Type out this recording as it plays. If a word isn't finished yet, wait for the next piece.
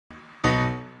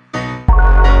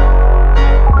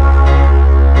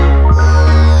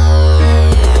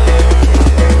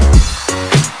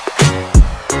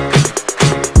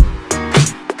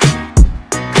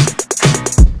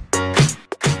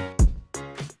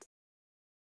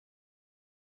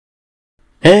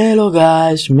Hello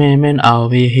guys, Mimin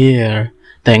Awi here.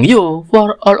 Thank you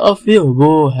for all of you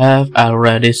who have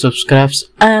already subscribed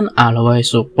and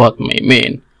always support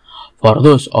Mimin. For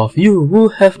those of you who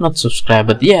have not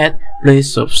subscribed yet,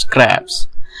 please subscribe.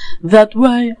 That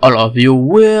way all of you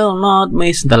will not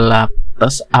miss the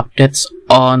latest updates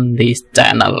on this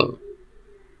channel.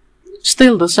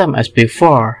 Still the same as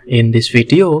before, in this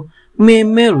video,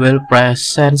 Mimin will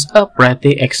present a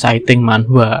pretty exciting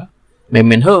manhwa.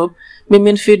 Mimin hope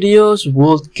Mimin videos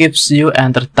would keep you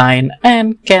entertained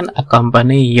and can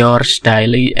accompany your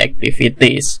daily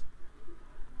activities.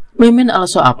 Mimin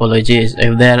also apologizes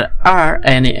if there are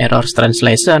any errors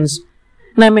translations,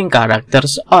 naming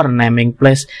characters or naming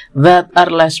place that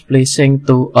are less pleasing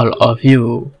to all of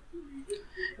you.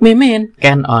 Mimin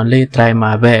can only try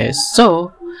my best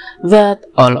so that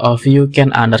all of you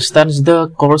can understand the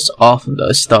course of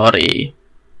the story.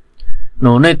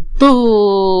 No need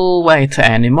to wait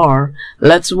anymore.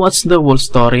 Let's watch the whole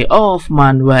story of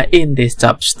Manhua in this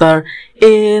chapter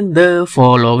in the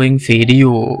following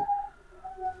video.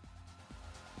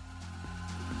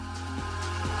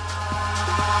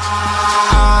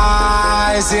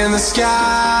 Eyes in the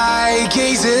sky,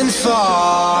 gazing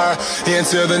far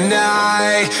into the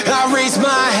night. I raise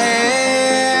my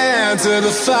hand to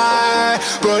the fire,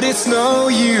 but it's no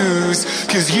use,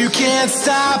 'cause you can't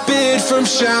stop it from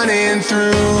shining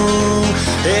through.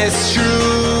 It's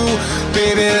true,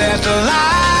 baby, let the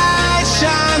light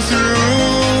shine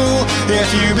through. If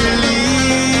you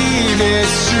believe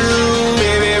it's true,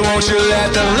 baby, won't you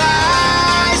let the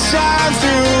light shine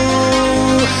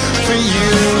through for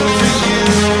you, for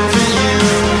you, for you,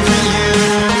 for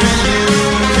you, for you,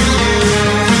 for you,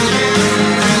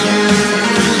 for you, for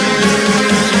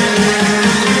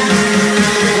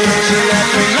you, won't you let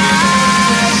the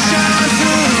light shine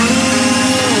through?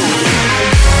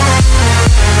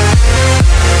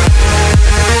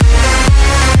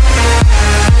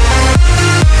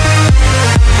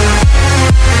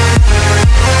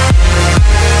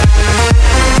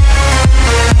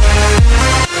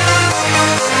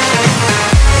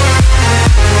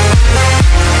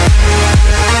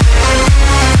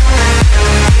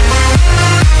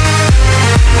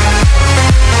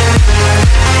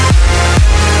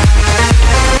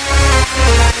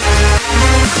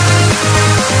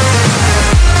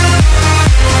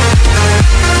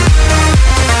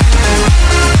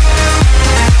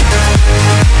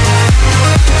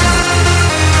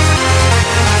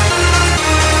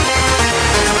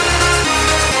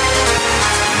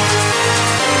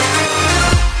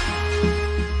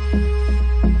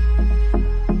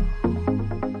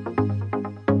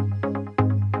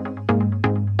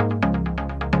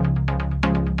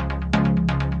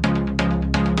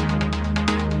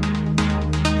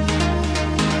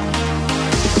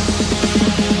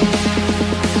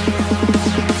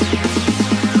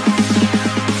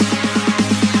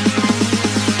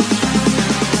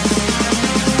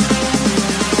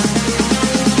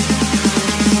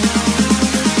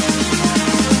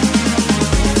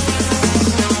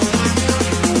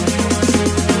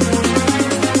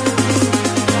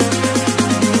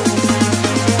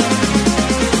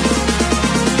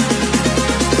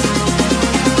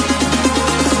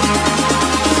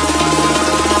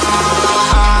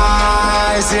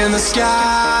 In the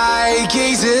sky,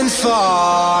 gazing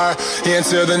far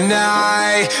into the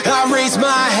night. I raise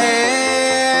my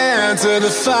hand to the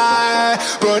fire,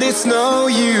 but it's no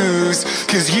use,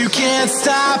 'cause you can't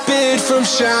stop it from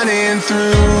shining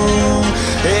through.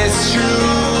 It's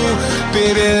true,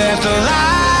 baby, let the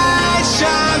light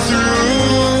shine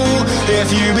through.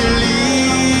 If you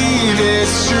believe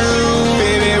it's true,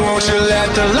 baby, won't you let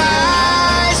the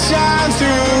light shine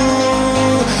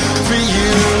through for you.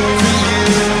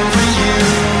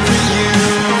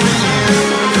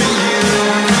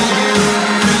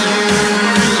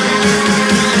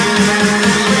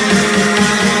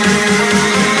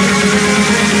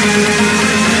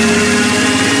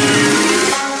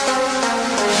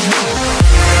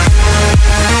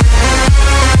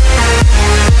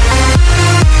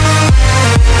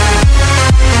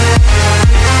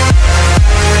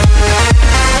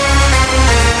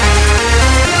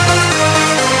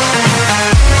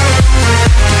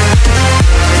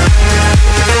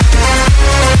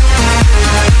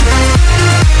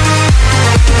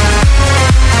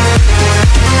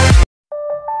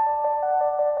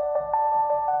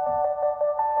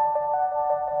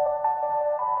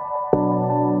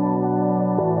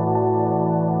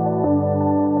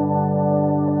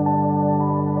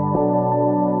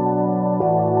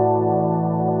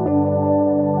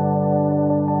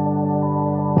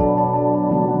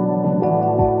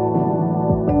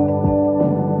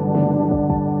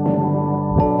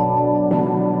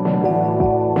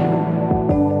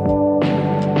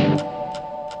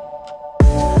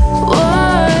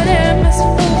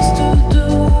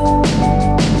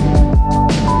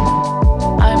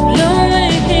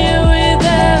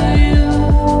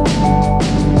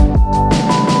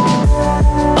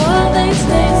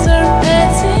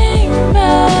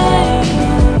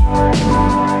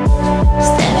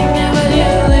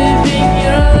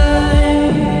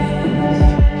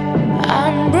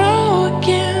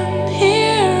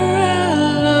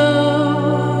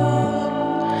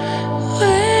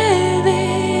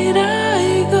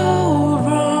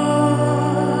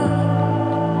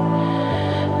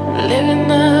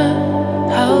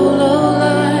 how long